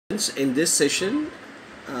In this session,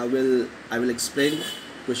 I will explain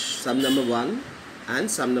sum number 1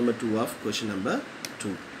 and sum number 2 of question number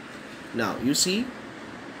 2. Now you see,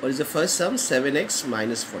 what is the first sum? 7x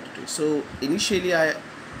minus 42. So initially I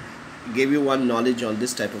gave you one knowledge on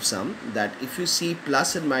this type of sum, that if you see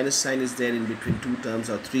plus and minus sign is there in between two terms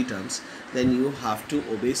or three terms, then you have to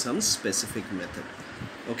obey some specific method.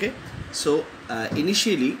 Okay, so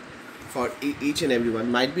initially for each and every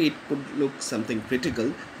one, might be it could look something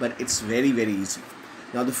critical, but it's very easy.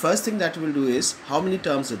 Now the first thing that we'll do is, how many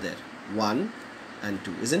terms are there? 1 and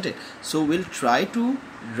 2, isn't it? So we'll try to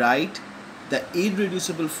write the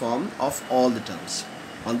irreducible form of all the terms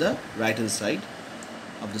on the right hand side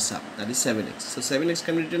of the sum, that is 7x. So 7x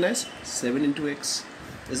can be written as 7 into x,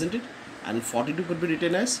 isn't it? And 42 could be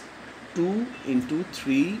written as 2 into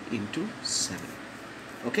 3 into 7.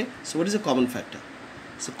 Okay, so what is the common factor?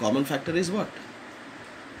 So common factor is what?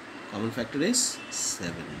 Common factor is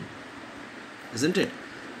 7, isn't it?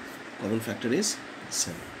 Common factor is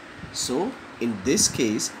 7. So in this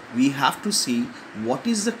case, we have to see what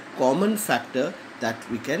is the common factor that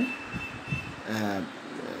we can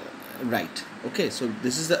write. Okay, so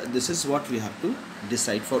this is what we have to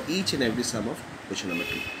decide for each and every sum of question number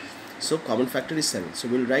 2. So common factor is 7. So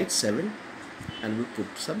we'll write 7 and we'll put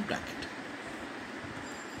some bracket.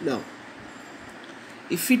 Now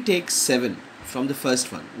if we take 7 from the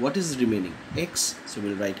first one, what is remaining? X. So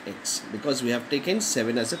we'll write x, because we have taken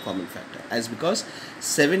 7 as a common factor, as because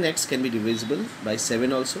 7x can be divisible by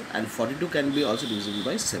 7 also, and 42 can be also divisible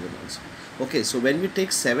by 7 also. Okay, so when we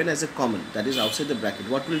take 7 as a common, that is outside the bracket,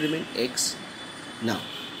 what will remain? X. Now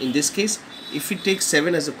in this case, if we take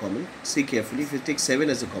 7 as a common, see carefully, if we take 7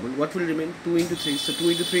 as a common, what will remain? 2 into 3. So 2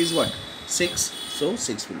 into 3 is what? 6. So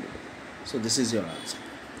 6 will remain. So this is your answer.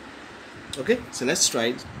 Okay, so let's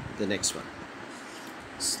try the next one.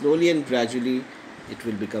 Slowly and gradually it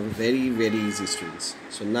will become very easy, students,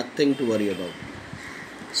 so nothing to worry about.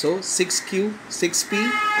 So 6q, 6p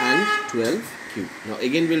and 12q. Now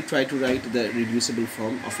again we'll try to write the reducible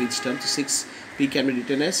form of each term. So 6p can be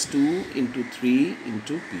written as 2 into 3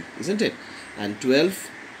 into p, isn't it? And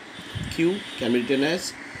 12q can be written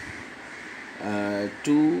as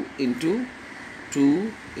 2 into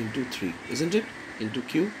 2 into 3, isn't it? Into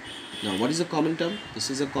q. Now what is a common term? This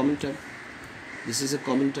is a common term. This is a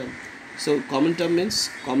common term. So common term means,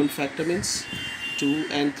 common factor means 2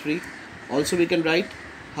 and 3. Also we can write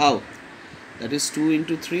how? That is 2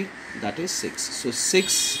 into 3, that is 6. So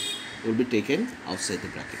 6 will be taken outside the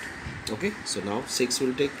bracket. Okay, so now 6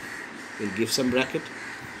 we'll give some bracket.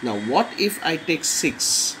 Now what if I take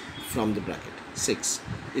 6 from the bracket? 6.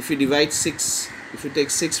 If you divide 6, if you take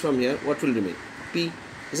 6 from here, what will remain? P,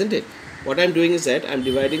 isn't it? What I am doing is that I am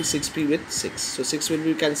dividing 6p with 6. So 6 will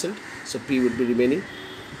be cancelled. So p would be remaining.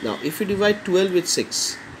 Now if you divide 12 with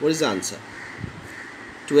 6, what is the answer?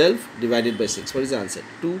 12 divided by 6. What is the answer?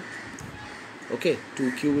 2. Okay,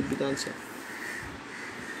 2q would be the answer.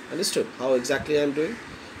 Understood how exactly I am doing?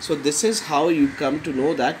 So this is how you come to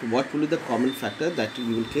know that what will be the common factor that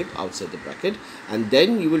you will keep outside the bracket, and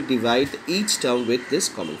then you will divide each term with this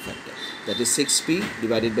common factor. That is 6p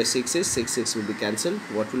divided by 6 is 6 will be cancelled.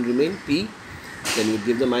 What will remain? P. Then you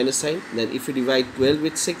give the minus sign. Then if you divide 12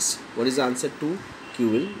 with 6, what is the answer? 2. Q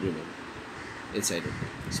will remain inside of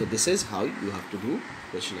it. So this is how you have to do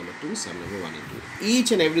question number 2, sum number 1 and 2.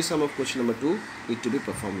 Each and every sum of question number 2 need to be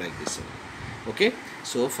performed like this. Okay,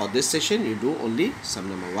 so for this session you do only sum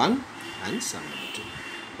number 1 and sum number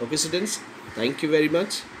 2. Okay students, thank you very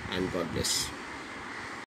much and God bless.